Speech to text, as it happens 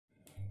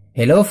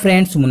Hello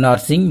friends मु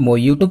नरसिंह मो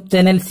YouTube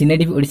channel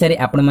सिनेटिव Odisha रे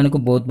आपण मानको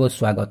बहुत बहुत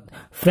स्वागत।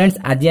 फ्रेंड्स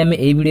आज आम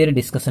ए वीडियो रे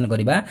डिस्कशन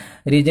करबा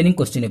रीजनिंग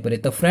क्वेश्चन ऊपर।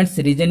 तो फ्रेंड्स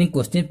रीजनिंग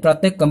क्वेश्चन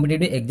प्रत्येक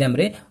कॉम्पिटिटिव एग्जाम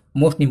रे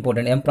मोस्ट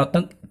इंपोर्टेंट एवं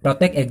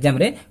प्रत्येक एग्जाम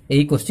रे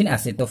एही क्वेश्चन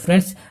आसे। तो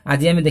फ्रेंड्स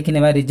आज आम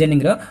देखिनेबा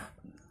रीजनिंग रो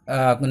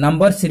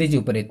नंबर सीरीज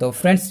ऊपर। तो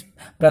फ्रेंड्स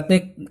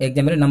प्रत्येक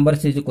एग्जाम रे नंबर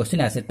सीरीज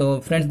क्वेश्चन आसे। तो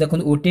फ्रेंड्स देखो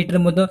ओटीटी रे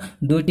मध्य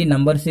दुईटी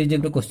नंबर सीरीज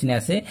ऊपर क्वेश्चन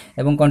आसे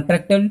एवं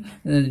कॉन्ट्रैक्चुअल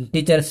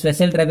टीचर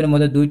स्पेशल ड्राइव रे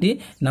मध्य दुईटी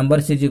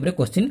नंबर सीरीज ऊपर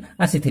क्वेश्चन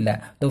आसीथिला।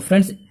 तो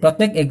फ्रेंड्स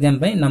प्रत्येक एग्जाम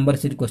पे नंबर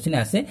सीरीज क्वेश्चन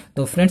आसे।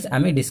 तो फ्रेंड्स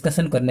आमे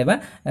डिस्कशन करनेबा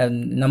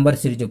नंबर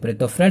सीरीज ऊपर।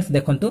 तो फ्रेंड्स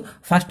देखंतु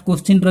फर्स्ट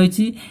क्वेश्चन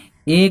रहिछि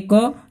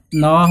 1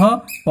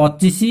 9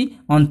 25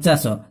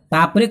 49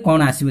 तापरे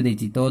कौन आसीबो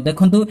देछि। तो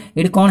देखंतु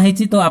एडी कौन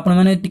हेछि। तो आपण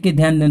माने टिके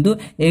ध्यान देंतु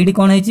एडी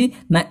कौन हेछि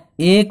ना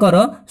 1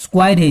 रो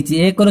स्क्वायर हेछि।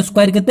 1 रो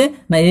स्क्वायर केते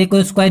ना 1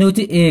 रो स्क्वायर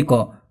होछि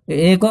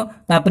 1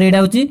 तापरे एडा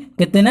होछि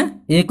केते ना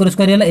 1 रो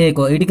स्क्वायर हला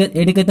 1 एडी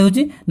केते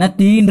होछि ना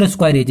 3 रो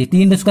स्क्वायर हेछि।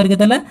 3 रो स्क्वायर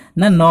केते हला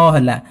ना 9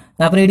 हला।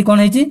 तापरे एडी कौन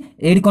हेछि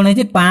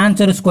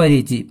 5 रो स्क्वायर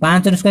हेछि।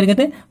 5 रो स्क्वायर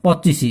केते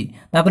 25।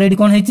 तापरे एडी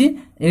कौन हेछि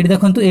एडी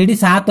देखंतु एडी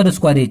 7 रो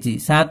स्क्वायर हेछि।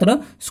 7 रो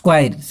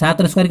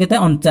स्क्वायर केते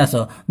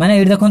 49। माने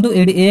एडी देखंतु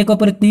एडी 1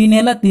 पर 3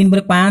 हला 3 पर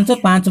 5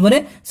 5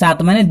 पर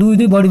 7 माने 2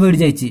 2 बढ़ी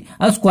जाइछि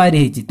आ स्क्वायर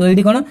हेछि। तो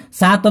एडी कोन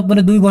 7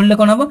 पर 2 बढ़ले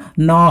कोन हबो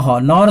 9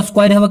 9 रो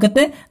स्क्वायर हबो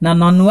केते ना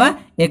 9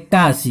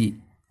 81।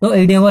 तो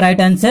एडी हबो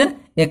राइट आंसर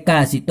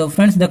 81। तो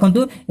फ्रेंड्स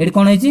देखंतु एडी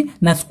कोन हेछि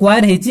ना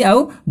स्क्वायर हेछि आ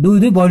 2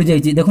 2 बढ़ी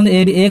जाइछि। देखंतु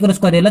एडी 1 रो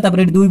स्क्वायर हला तापर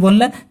एडी 2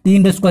 बढ़ला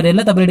 3 रो स्क्वायर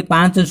हला तापर एडी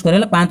 5 रो स्क्वायर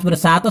हला 5 पर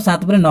 7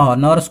 7 पर 9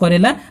 9 रो स्क्वायर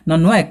हला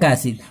 9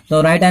 81।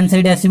 तो राइट आंसर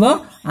एडी आसीबो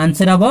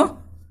आंसर हबो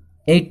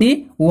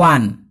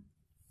 81।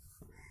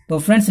 तो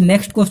फ्रेंड्स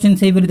नेक्स्ट क्वेश्चन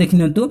सेही बरी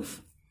देखिनंतु।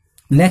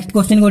 नेक्स्ट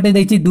क्वेश्चन गोटे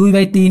देछि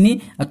 2/3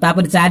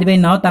 तापर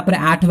 4/9 तापर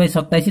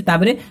 8/27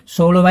 तापर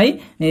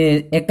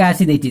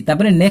 16/81 देछि।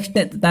 तापर नेक्स्ट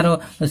तारो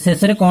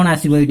शेष रे कोन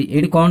आसीबो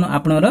एडी कोन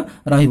आपनर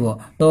रहिबो।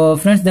 तो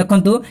फ्रेंड्स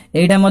देखंतु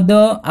एडा मध्य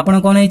आपन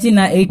कोन हेछि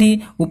ना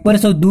एठी ऊपर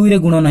सब 2 रे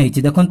गुणन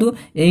हेछि। देखंतु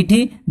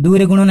एठी 2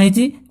 रे गुणन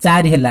हेछि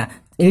 4 हेला।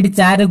 एडी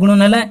 4 रे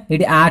गुणन हला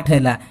एडी 8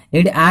 हेला।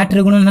 एडी 8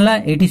 रे गुणन हला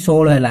एडी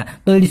 16 हेला।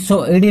 तो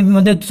एडी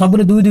मध्य सब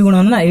रे 2 2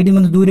 गुणन ना एडी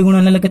मध्य 2 रे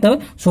गुणन हला केते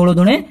 16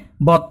 दुणे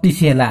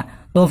 32 हेला।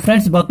 तो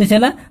फ्रेंड्स 32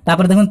 हेला।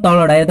 तापर देखन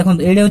तळडा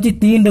देखन एडी होची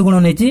 3 रे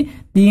गुणन हेछि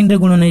 3 रे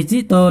गुणन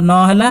हेछि। तो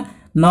 9 हेला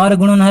 9 रे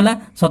गुणन हला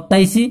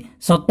 27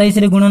 27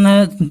 रे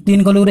गुणन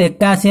 3 कलु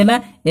 81 हेला।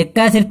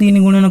 81 रे 3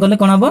 गुणन कले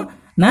कोन हबो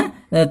ना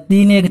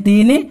 3 1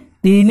 3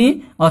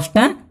 3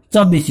 8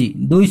 24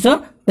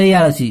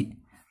 243।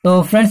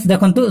 तो फ्रेंड्स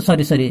देखंतु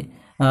सॉरी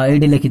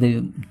एडी लिखि देबी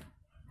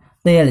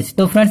 43।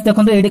 तो फ्रेंड्स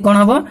देखंतु एडी कोन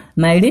हबो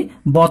ना एडी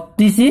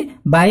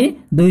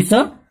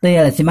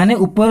 32/243 माने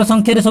ऊपर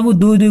संख्या रे सब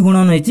 2 2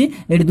 गुणन हेछि।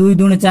 एडी 2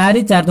 2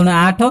 4 4 2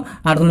 8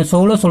 8 2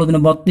 16 16 2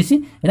 32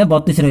 एटा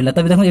 32 रहला।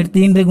 तबे देखो एडी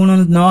 3 रे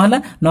गुणन 9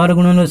 हला 9 रे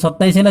गुणन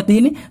 27 हला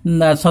 3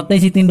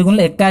 27 3 रे गुणन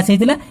 81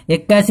 हेतिला।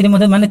 81 रे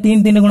मते माने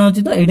 3 3 रे गुणन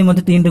होछि। तो एडी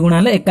मते 3 रे गुणन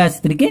हला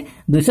 81 3 के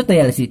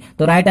 243।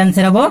 तो राइट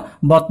आंसर हबो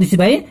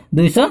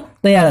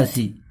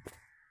 32/243।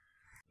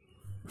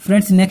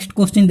 Friends next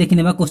question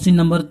देखिनेबा question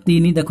number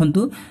 3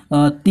 देखंतु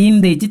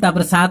 3 देछि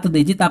तापर 7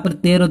 देछि तापर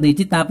 13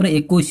 देछि तापर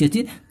 21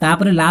 अछि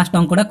तापर लास्ट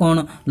अंकड़ा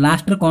कोन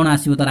लास्ट रे कोन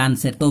आसीबो तार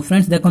आंसर। तो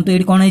फ्रेंड्स देखंतु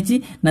एडी कोन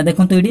हेछि ना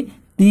देखंतु एडी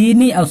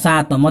 3 और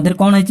 7 मध्य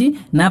कोन हेछि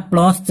ना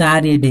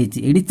 +4 एड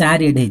हेछि। AD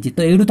 4 add हेछि।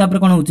 तो एडु तापर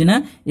कोन होछि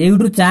ना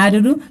एडु 4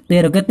 रु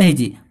 13 केते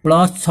हेछि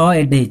 +6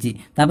 एड हेछि।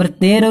 तापर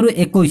 13 रु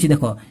 21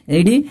 देखो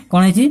एडी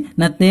कोन हेछि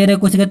ना 13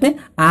 21 केते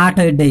 8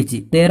 एड हेछि।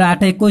 13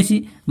 8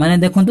 21 माने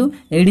देखंतु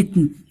एडी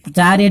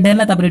 4 एड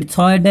हैला तापर एडी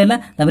 6 एड हैला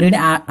तापर एडी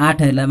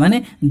 8 हैला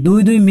माने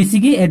 2 2 मिसी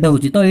की एड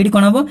होछि। तो एडी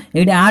कोन हबो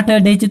एडी 8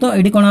 एड हेछि। तो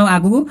एडी कोन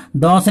आगु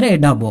 10 रे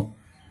एड हबो।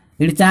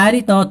 एडी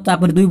 4 तो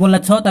तापर 2 बोला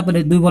 6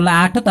 तापर 2 बोला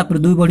 8 तापर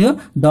 2 बढ़ियो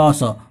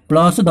 10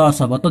 प्लस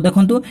 10 हबो। तो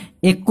देखंतु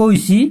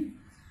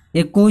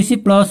 21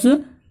 प्लस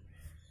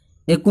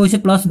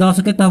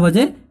 10 केते हबो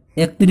जे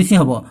 31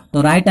 हबो।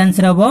 तो राइट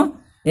आंसर हबो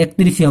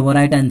 31 हबो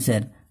राइट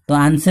आंसर। तो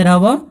आंसर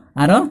हबो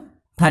आरो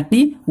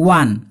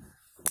 31।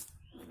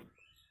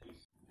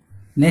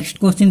 नेक्स्ट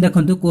क्वेश्चन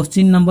देखंतु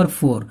क्वेश्चन नंबर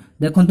 4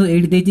 देखंतु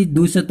एडी देछि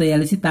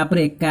 243 तापर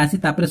 81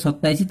 तापर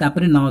 27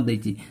 तापर 9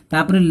 देछि।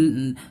 तापर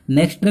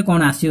नेक्स्ट रे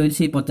कोन आसी होय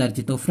से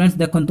पचारछि। तो फ्रेंड्स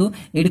देखंतु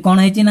एडी कोन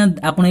हेछि ना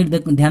आपण एडी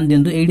ध्यान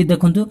देंतु एडी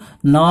देखंतु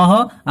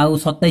 9 आ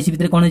 27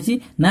 भितर कोन हेछि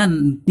ना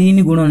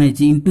 3 गुणन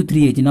हेछि इंटू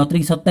 3 हेछि 9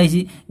 3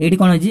 27। एडी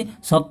कोन हेछि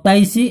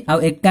 27 आ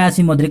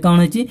 81 मध्ये कोन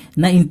हेछि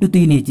ना इंटू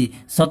 3 हेछि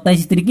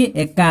 27 3 की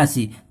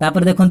 81।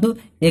 तापर देखंतु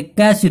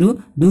 81 रु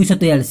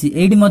 243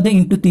 एडी मध्ये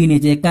इंटू 3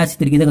 हेछि 81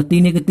 3 की देखो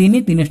 3 1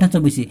 3 3 8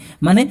 24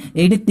 माने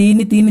एडी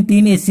 3 3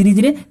 3 ए सीरीज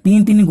रे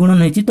 3 3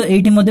 गुणन हेछि। तो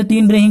एठी मध्ये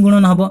 3 रे ही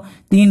गुणन हबो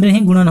 3 रे ही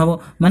गुणन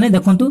हबो माने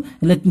देखंतु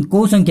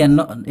को संख्या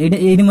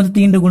एडी मध्ये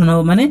 3 रे गुणन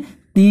हबो माने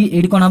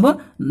एडी कोन हबो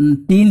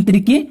 3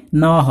 3 की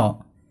 9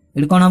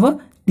 एडी कोन हबो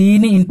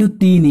 3 इंटू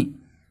 3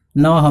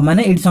 9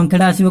 माने एडी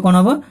संख्याटा आसीबो कोन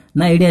हबो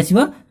ना एडी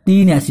आसीबो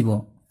 3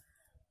 आसीबो।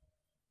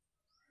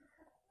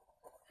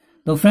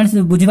 तो फ्रेंड्स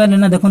बुझी पारे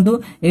ना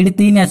देखंतु एडी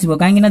 3 आसीबो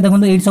काहे कि ना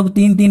देखंतु एडी सब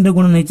 3 3 रे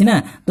गुणन हेछि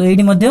ना। तो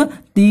एडी मध्ये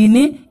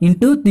 3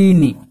 *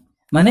 3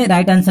 माने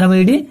राइट आंसर हम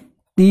एडी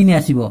 3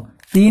 आसीबो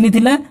 3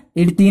 थिला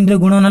एडी 3 रे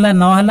गुणन हला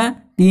 9 हला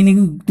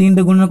 3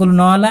 रे गुणन कलु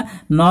 9 हला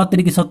 9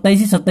 3 की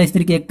 27 27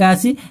 3 की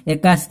 81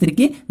 81 3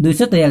 की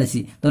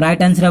 243 तो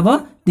राइट आंसर हबो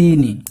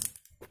 3।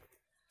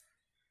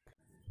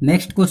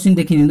 नेक्स्ट क्वेश्चन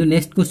देखि निंदु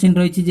नेक्स्ट क्वेश्चन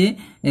रहिछि जे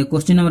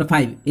क्वेश्चन नंबर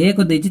 5 एक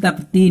देछि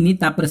तापर 3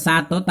 तापर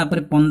 7 तापर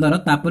 15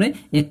 तापर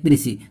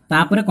 31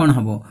 तापर कोन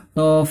हबो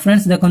तो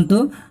फ्रेंड्स देखंतु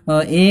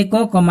 1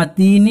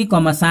 3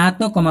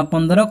 7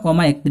 15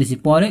 31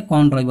 पर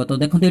कोन रहइबो तो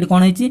देखंतु एडी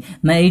कोन हेछि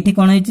ना एठी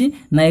कोन हेछि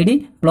ना एडी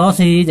प्लस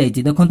हे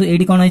जाइछि देखंतु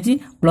एडी कोन हेछि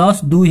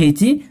प्लस 2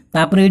 हेछि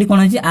तापर एडी कोन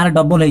हेछि आर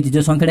डबल हेछि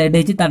जो संख्याटा एडी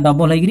हेछि तार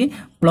डबल हेगिरी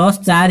प्लस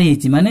 4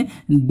 हेछि माने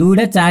 2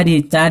 रे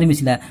 4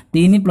 मिसला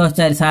 3 +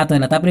 4 7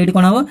 होला तापर एडी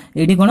कोन हबो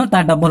एडी कोन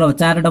तार डबल हो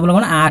 4 डबल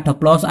कोन 8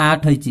 प्लस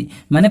 8 हेछि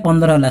माने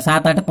 15 होला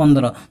 7 8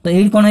 15 तो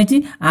एडी कोन हेछि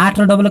 8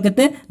 रो डबल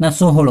केते ना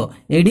 16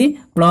 एडी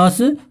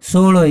प्लस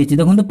 16 हेछि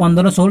देखंतु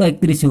 15 16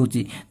 31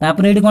 होछि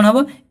तापर एडी कोन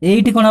हबो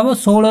एठी कोन हबो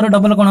 16 रो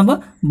डबल कोन हबो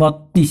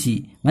 32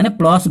 माने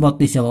प्लस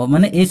 32 हबो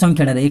माने ए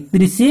संख्याटा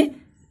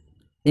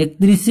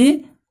 31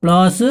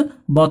 प्लस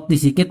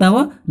 32 केता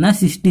हबो ना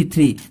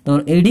 63 तो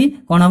एडी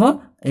कोन हबो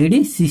एडी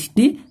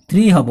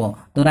 63 हबो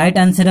तो राइट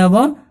आंसर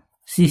हबो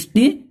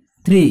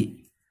 63।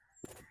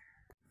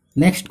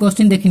 नेक्स्ट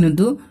क्वेश्चन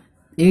देखिनंतु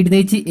एडी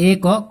दैछि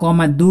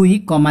 1, 2,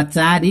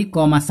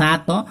 4,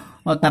 7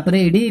 और तापर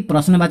एडी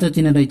प्रश्नवाचक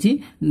चिन्ह रहिछि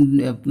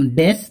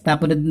डैश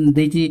तापर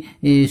दैछि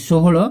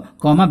 16,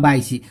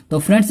 22 तो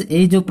फ्रेंड्स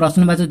ए जो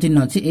प्रश्नवाचक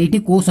चिन्ह अछि एठी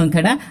को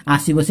संख्याटा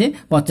आसीबो से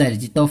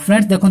पचारिछि तो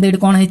फ्रेंड्स देखंतु एडी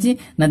कोन हेछि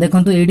ना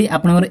देखंतु एडी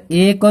आपनकर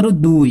 1 रु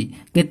 2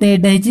 केते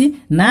एड हेछि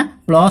ना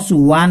प्लस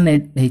 1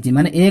 हेछि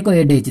माने 1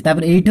 एड हेछि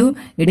तापर एठु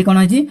एडी कोन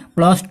हेछि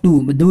प्लस 2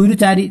 2 रु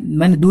 4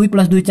 माने 2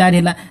 + 2 4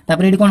 हैला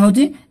तापर एडी कोन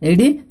होछि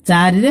एडी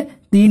 4 रे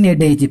 3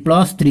 एड हेछि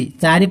प्लस 3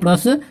 4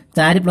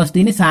 +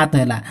 3 7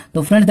 हैला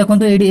तो फ्रेंड्स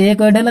देखंतु एडी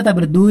 1 एड हैला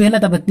तापर 2 हैला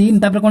तापर 3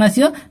 तापर कोन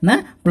आसीयो ना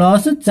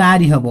प्लस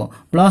 4 हबो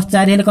प्लस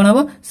 4 हेले कोन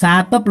हबो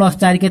 7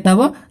 + 4 केते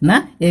हबो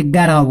ना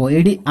 11 हबो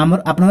एडी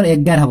हमर आपनर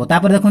 11 हबो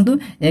तापर देखंतु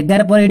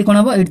 11 पर एडी कोन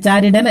हबो एडी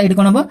 4 एड हैला एडी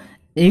कोन हबो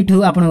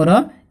एठु आपनर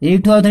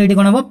एठु एडी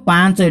कोन हबो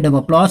 5 एड हबो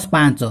प्लस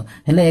 5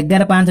 हेले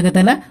 11 5 केते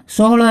हैला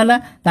 16 हैला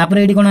तापर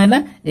एडी कोन हैला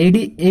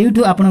एडी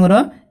एठु आपनर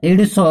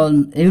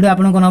एडी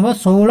आपन कोन हबो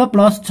 16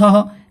 +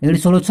 6 एडी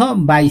 16 6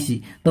 22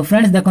 तो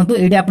फ्रेंड्स देखंतु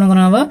एडी आपन कोन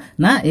हबो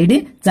ना एडी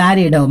 4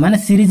 एड हो माने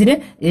सीरीज रे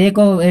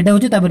 1 एड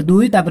होची तापर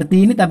 2 तापर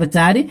 3 तापर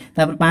 4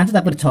 तापर 5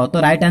 तापर 6 तो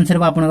राइट आंसर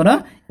हबो आपनकर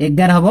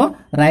 11 हबो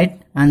राइट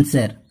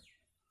आंसर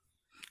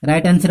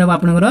हबो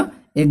आपनकर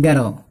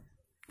 11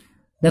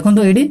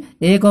 देखंतु एडी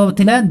 1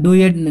 थिला 2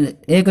 1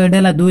 एड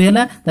हैला 2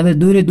 हैला तापर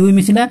 2 रे 2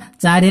 मिसिला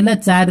 4 हैला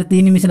 4 रे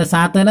 3 मिसिला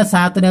 7 हैला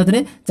 7 रे उतरे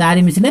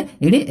 4 मिसिले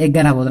एडी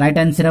 11 हबो राइट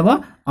आंसर हबो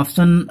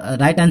option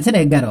right answer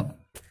 11।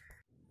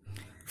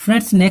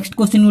 Friends next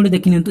question गोटे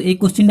देखिनियंतु ए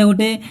क्वेश्चनटा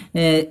गोटे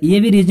ये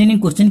भी रीजनिंग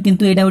क्वेश्चन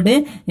किंतु एटा गोटे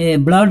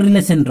ब्लड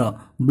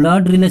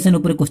रिलेशन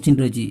ऊपर क्वेश्चन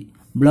रहिछि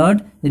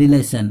ब्लड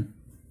रिलेशन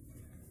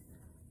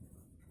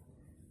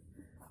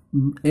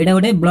एटा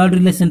गोटे ब्लड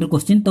रिलेशन रो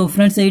क्वेश्चन तो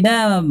फ्रेंड्स एटा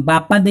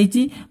बापा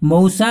देछि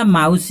मौसा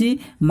माउसी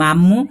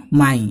मामू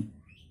माई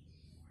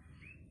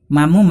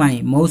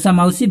मौसा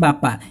माउसी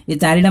बापा ए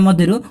चारिटा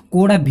मध्यरु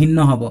कोडा भिन्न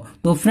हबो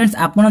तो फ्रेंड्स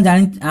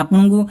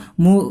आपनको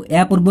मु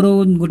या पूर्व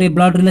गोटे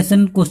ब्लड रिलेशन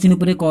क्वेश्चन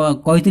ऊपर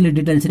कहिथिले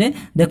डिटेल्स रे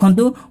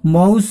देखंतु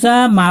मौसा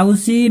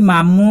माउसी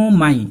मामू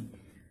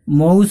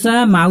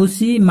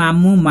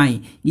माई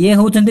ये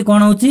होचंती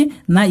कोन होची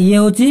ना ये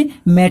होची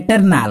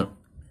मैटरनाल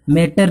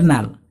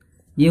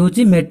ये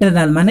होची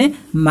मैटरनाल माने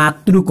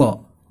मातृक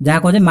जहा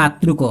कहे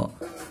मातृक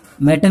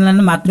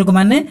मैटरनाल मातृक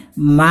माने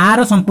मार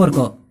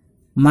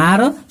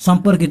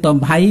संपर्कित तो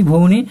भाई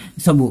भौणी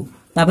सबु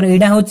तापर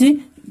एडा होची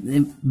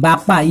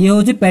बापा ये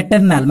होची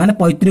पैटर्नाल माने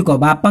पैतृक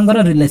बापांकर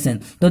रिलेशन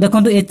तो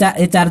देखंतु ए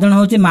चार जण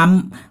होची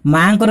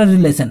मांकर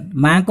रिलेशन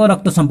मां को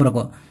रक्त संपर्क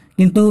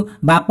किंतु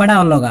बापाडा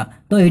अलगा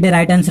तो एडे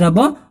राइट आंसर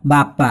हबो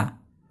बापा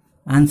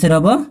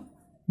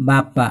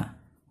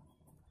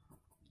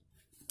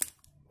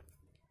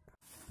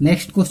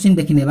नेक्स्ट क्वेश्चन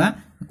देखिनेबा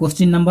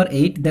क्वेश्चन नंबर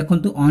 8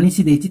 देखंतु 19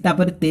 देछि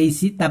तापर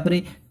 23 तापर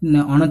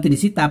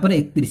 29 तापर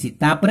 31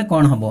 तापर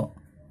कोन हबो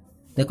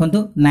देखंतु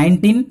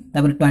 19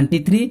 तापर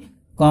 23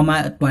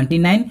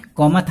 29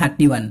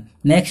 31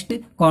 नेक्स्ट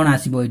कोन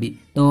आसीबो एडी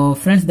तो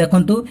फ्रेंड्स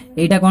देखंतु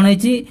एटा कोन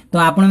हेछि तो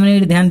आपण माने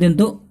ध्यान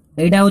देंतु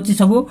एडा होची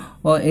सब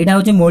एडा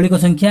होची मौलिक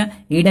संख्या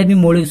एडा भी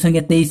मौलिक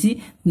संख्या 23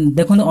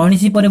 देखंतु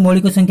 19 पर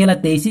मौलिक संख्या हला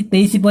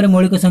 23 पर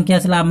मौलिक संख्या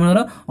आसला हमर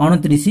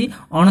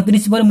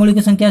 29 पर मौलिक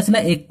संख्या आसला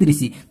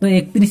 31 तो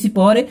 31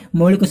 पर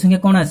मौलिक संख्या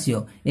कोन आसियो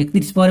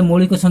 31 पर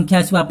मौलिक संख्या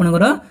आसीबो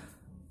आपनकर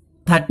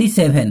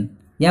 37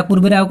 या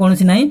पूर्व रे आ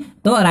कोनसी नाही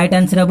तो राइट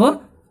आंसर हबो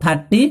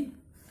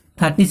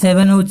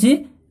 37 होची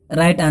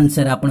राइट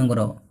आंसर आपनकर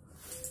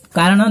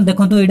कारण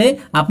देखंतु एडे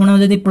आपण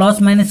जदी प्लस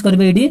माइनस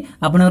करबे एडी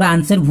आपनकर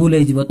आंसर भूल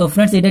हे जिवो तो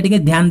फ्रेंड्स एडा टिके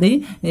ध्यान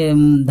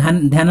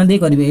दे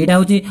करबे एडा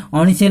होची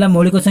 19 हला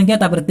मौलिक संख्या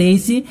तापर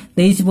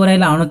 23 पर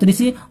हला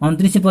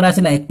 29 पर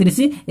आसला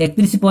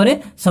 31 पर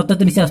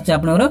 37 आछे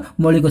आपनकर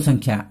मौलिक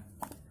संख्या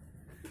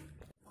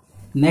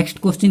नेक्स्ट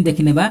क्वेश्चन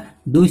देखिनेबा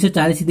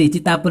 240 देछि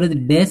तापर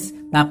डैश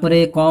तापर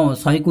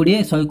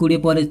 120 120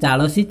 पर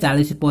 40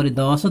 40 पर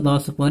 10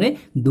 10 पर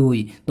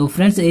 2 तो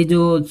फ्रेंड्स ए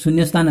जो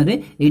शून्य स्थान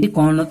रे एठी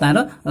कोन तार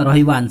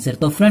रहिबो आंसर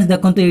तो फ्रेंड्स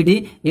देखंतु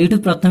एठी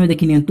प्रथमे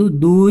देखि नियंतु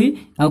 2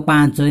 आ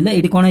 5 हैला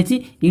एठी कोन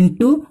हैछि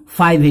इनटू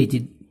 5 हैछि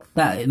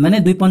माने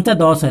 2 5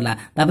 10 हैला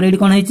तापर एठी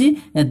कोन हैछि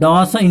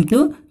 10 इनटू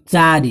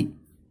 4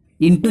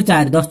 इंटू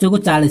 4 10 चौको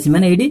 40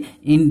 माने एडी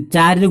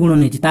 4 रे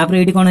गुणन हेछि तापर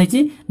एडी कोन हेछि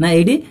ना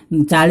एडी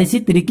 40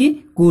 3 की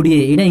 20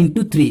 एडा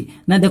इंटू 3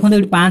 ना देखो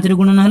एडी 5 रे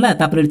गुणन हला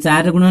तापर एडी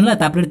 4 रे गुणन हला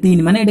तापर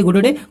 3 माने एडी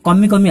गोटे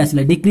कमी कमी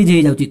आसला डिक्रीज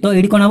हे जाउची तो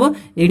एडी कोन हबो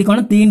एडी कोन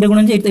 3 रे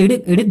गुणन जे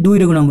एडी 2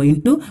 रे गुणन हबो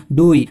इंटू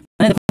 2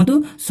 माने देखंतु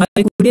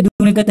 120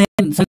 दुगुणे केते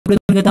 120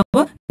 दुगुणे केते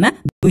हबो ना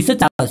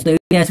 240 तो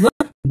एडी आसबो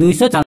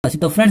 240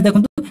 तो फ्रेंड्स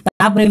देखंतु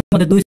तापर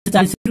मते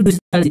 240 ରୁ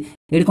 240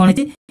 एडी कोन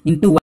हेछि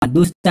इंटू 1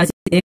 240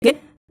 1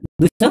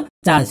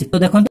 240 तो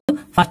देखो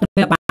फर्स्ट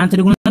 5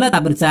 रे गुणन हला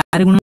तापर 4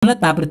 रे गुणन हला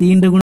तापर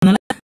 3 रे गुणन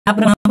हला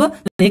तापर हम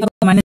एक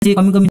माइनस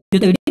कमी कमी तो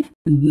एडी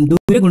 2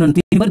 रे गुणन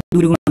 3 पर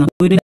 2 रे गुणन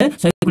 2 रे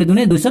 120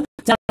 दुने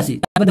 240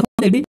 तापर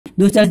देखो एडी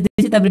 240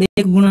 देछि तापर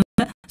 1 गुणन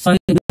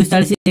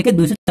 240 1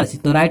 240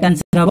 तो राइट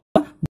आंसर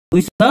हबो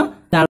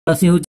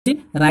 240 होछि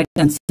राइट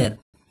आंसर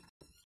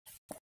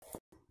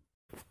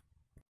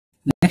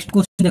नेक्स्ट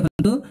क्वेश्चन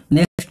देखंतु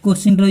नेक्स्ट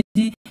क्वेश्चन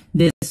रहिछि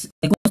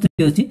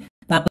 61 अछि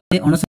तापर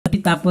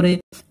 59 तापर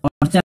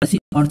 48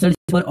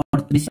 48 पर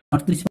 38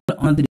 38 पर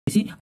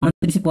 29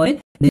 29 पर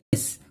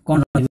डेस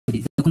कोन रहबे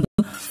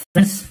देखंतु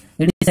फ्रेंड्स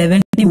एडी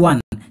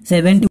 71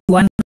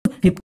 71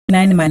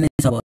 59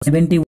 माइनस हबो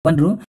 71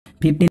 रो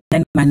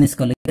 59 माइनस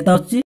कले केता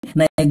अछि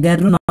ना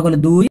 11 रो 9 कले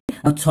 2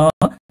 आ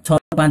 6 6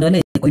 5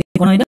 ले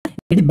कोन होइला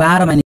एडी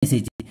 12 माइनस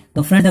हेछि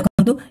तो फ्रेंड्स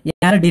देखंतु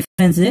यार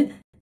डिफरेंस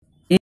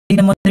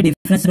एडी मते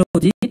डिफरेंस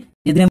रहउछि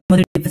इधर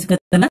मते डिफरेंस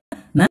केतना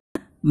ना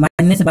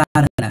माइनस 12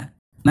 हला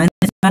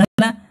माइनस 12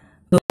 हला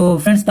तो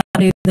फ्रेंड्स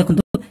तारे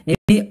देखंतु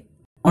एडी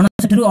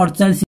 59 ରୁ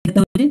 48 केते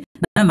होछि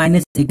ना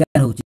माइनस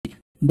 11 होछि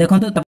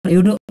देखंतु तापर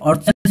एडु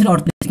 48 ରୁ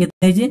 38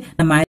 केते हेछि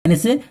ना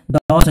माइनस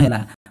 10 हला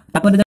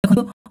तापर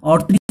देखंतु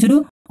 38 ରୁ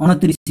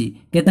 29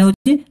 केते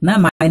होछि ना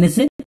माइनस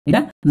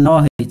एडा 9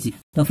 हेछि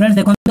तो फ्रेंड्स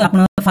देखंतु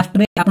आपण फर्स्ट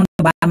रे आपण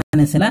 12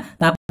 माइनस हला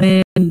तापर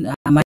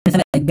माइनस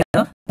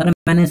 11 तापर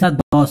माइनस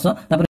 10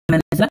 तापर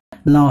माइनस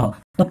 9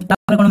 तो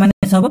तापर कोन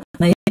माइनस हबो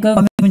ना एक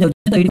कमी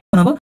जाउछि तो एडी कोन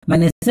हबो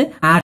माइनस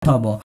 8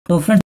 हबो तो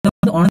फ्रेंड्स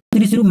देखंतु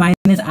 29 ରୁ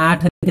माइनस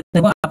 8 केते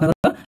हबो आपन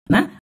ना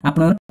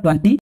आपन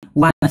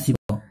 21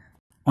 आसीबो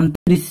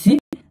 29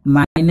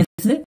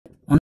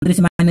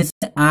 माइनस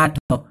 8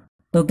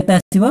 तो केते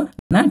आसीबो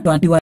ना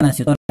 21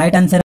 आसीबो तो राइट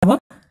आंसर हबो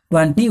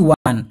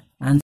 21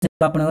 आंसर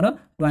आपन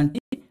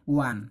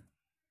 21